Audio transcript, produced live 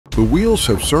The wheels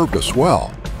have served us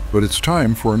well, but it's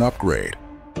time for an upgrade.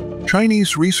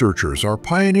 Chinese researchers are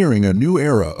pioneering a new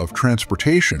era of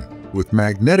transportation with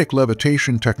magnetic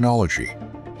levitation technology.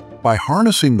 By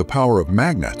harnessing the power of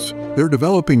magnets, they're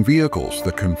developing vehicles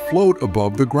that can float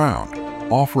above the ground,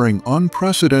 offering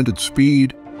unprecedented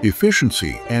speed,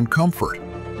 efficiency, and comfort.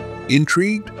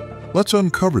 Intrigued? Let's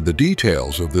uncover the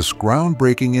details of this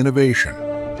groundbreaking innovation.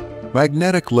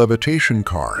 Magnetic levitation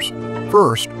cars.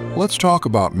 First, let's talk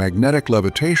about magnetic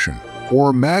levitation,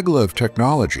 or Maglev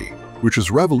technology, which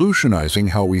is revolutionizing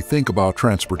how we think about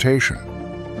transportation.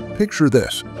 Picture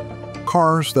this: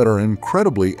 cars that are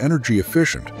incredibly energy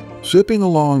efficient, zipping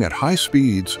along at high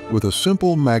speeds with a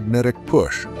simple magnetic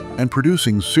push and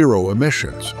producing zero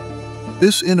emissions.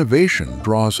 This innovation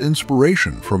draws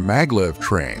inspiration from Maglev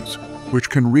trains, which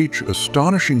can reach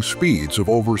astonishing speeds of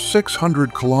over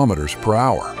 600 kilometers per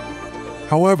hour.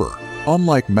 However,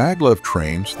 unlike Maglev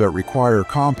trains that require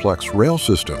complex rail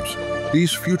systems,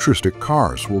 these futuristic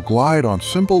cars will glide on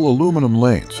simple aluminum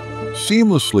lanes,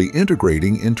 seamlessly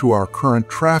integrating into our current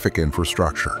traffic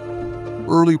infrastructure.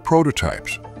 Early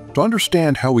prototypes. To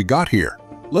understand how we got here,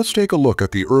 let's take a look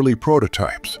at the early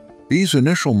prototypes. These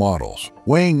initial models,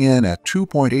 weighing in at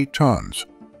 2.8 tons,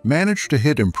 managed to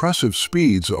hit impressive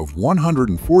speeds of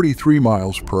 143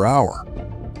 miles per hour.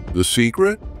 The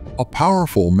secret? A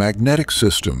powerful magnetic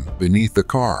system beneath the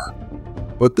car.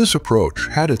 But this approach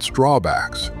had its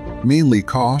drawbacks, mainly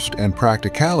cost and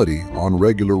practicality on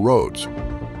regular roads.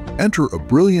 Enter a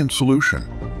brilliant solution.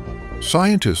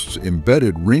 Scientists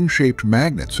embedded ring-shaped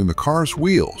magnets in the car's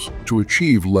wheels to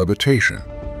achieve levitation.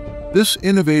 This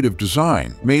innovative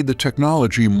design made the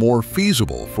technology more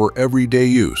feasible for everyday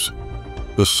use.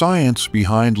 The science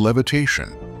behind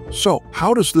levitation. So,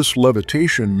 how does this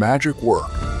levitation magic work?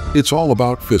 It's all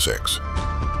about physics.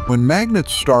 When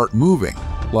magnets start moving,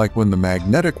 like when the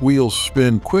magnetic wheels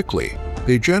spin quickly,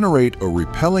 they generate a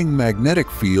repelling magnetic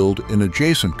field in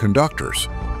adjacent conductors,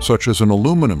 such as an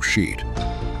aluminum sheet.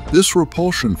 This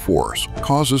repulsion force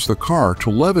causes the car to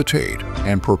levitate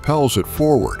and propels it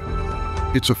forward.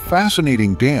 It's a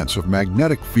fascinating dance of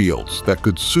magnetic fields that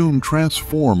could soon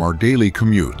transform our daily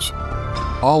commutes.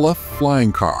 Alef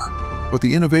flying car. But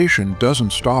the innovation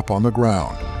doesn't stop on the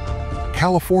ground.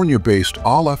 California-based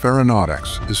Alef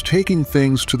Aeronautics is taking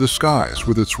things to the skies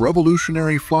with its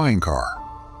revolutionary flying car.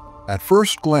 At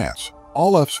first glance,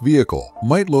 Alef's vehicle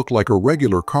might look like a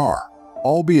regular car,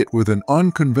 albeit with an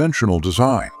unconventional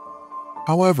design.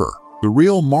 However, the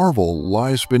real marvel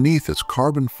lies beneath its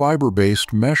carbon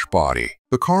fiber-based mesh body.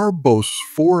 The car boasts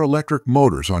 4 electric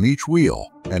motors on each wheel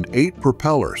and 8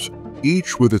 propellers,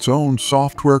 each with its own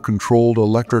software-controlled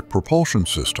electric propulsion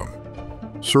system.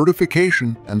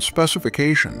 Certification and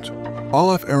specifications.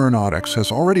 Alef Aeronautics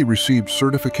has already received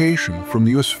certification from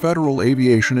the U.S. Federal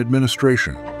Aviation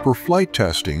Administration for flight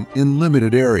testing in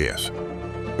limited areas.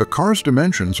 The car's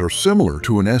dimensions are similar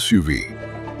to an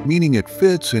SUV, meaning it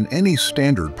fits in any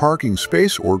standard parking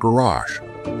space or garage.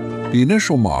 The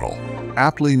initial model,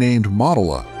 aptly named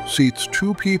Model A, seats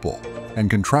 2 people and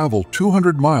can travel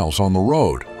 200 miles on the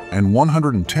road and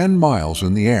 110 miles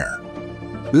in the air.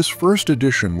 This first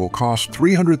edition will cost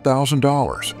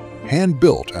 $300,000,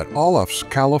 hand-built at Alef's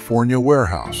California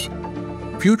warehouse.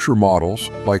 Future models,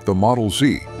 like the Model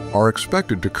Z, are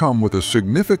expected to come with a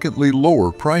significantly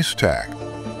lower price tag.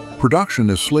 Production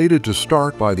is slated to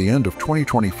start by the end of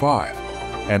 2025,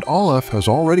 and Alef has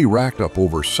already racked up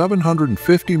over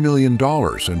 $750 million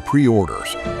in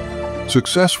pre-orders.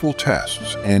 Successful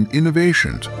tests and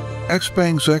innovations.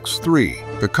 XPENG's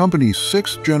X3, the company's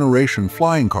 6th-generation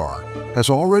flying car, has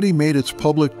already made its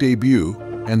public debut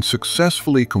and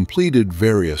successfully completed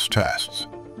various tests.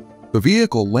 The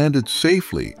vehicle landed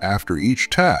safely after each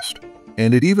test,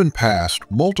 and it even passed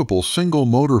multiple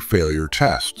single-motor failure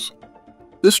tests.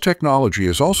 This technology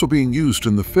is also being used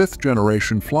in the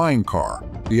 5th-generation flying car,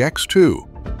 the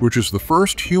X2, which is the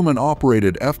first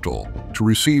human-operated eVTOL to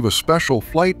receive a special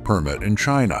flight permit in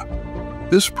China.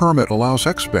 This permit allows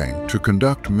XPENG to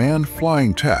conduct manned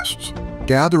flying tests,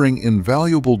 gathering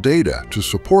invaluable data to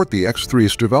support the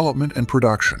X3's development and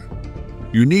production.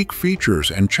 Unique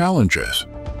features and challenges.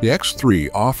 The X3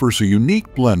 offers a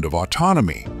unique blend of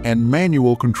autonomy and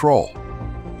manual control.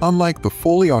 Unlike the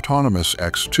fully autonomous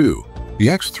X2, the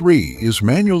X3 is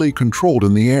manually controlled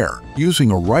in the air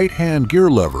using a right-hand gear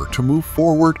lever to move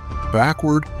forward,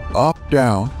 backward, up,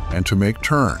 down, and to make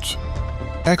turns.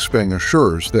 XPENG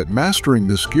assures that mastering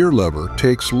this gear lever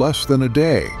takes less than a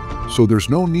day, so there's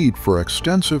no need for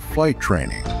extensive flight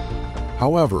training.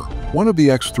 However, one of the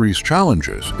X3's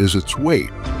challenges is its weight,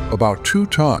 about 2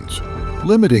 tons,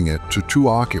 limiting it to 2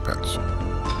 occupants.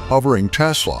 Hovering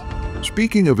Tesla.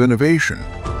 Speaking of innovation,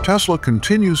 Tesla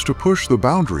continues to push the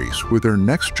boundaries with their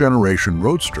next-generation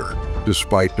Roadster,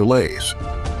 despite delays.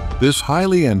 This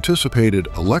highly anticipated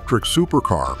electric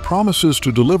supercar promises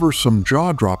to deliver some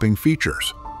jaw-dropping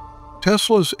features.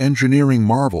 Tesla's engineering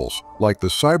marvels, like the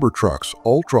Cybertruck's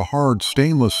ultra-hard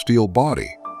stainless steel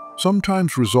body,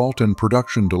 sometimes result in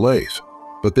production delays,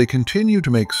 but they continue to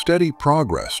make steady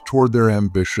progress toward their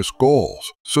ambitious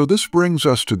goals. So this brings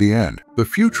us to the end. The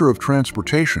future of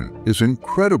transportation is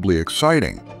incredibly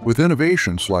exciting, with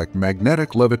innovations like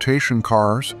magnetic levitation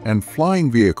cars and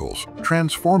flying vehicles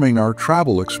transforming our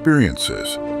travel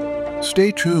experiences.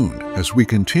 Stay tuned as we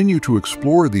continue to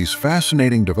explore these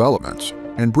fascinating developments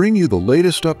and bring you the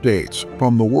latest updates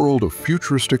from the world of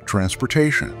futuristic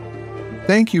transportation.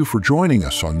 Thank you for joining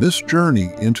us on this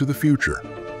journey into the future.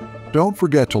 Don't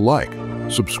forget to like,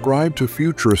 subscribe to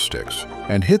Futuristics,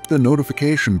 and hit the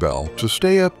notification bell to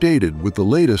stay updated with the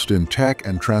latest in tech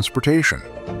and transportation.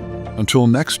 Until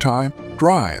next time,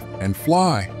 drive and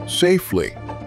fly safely.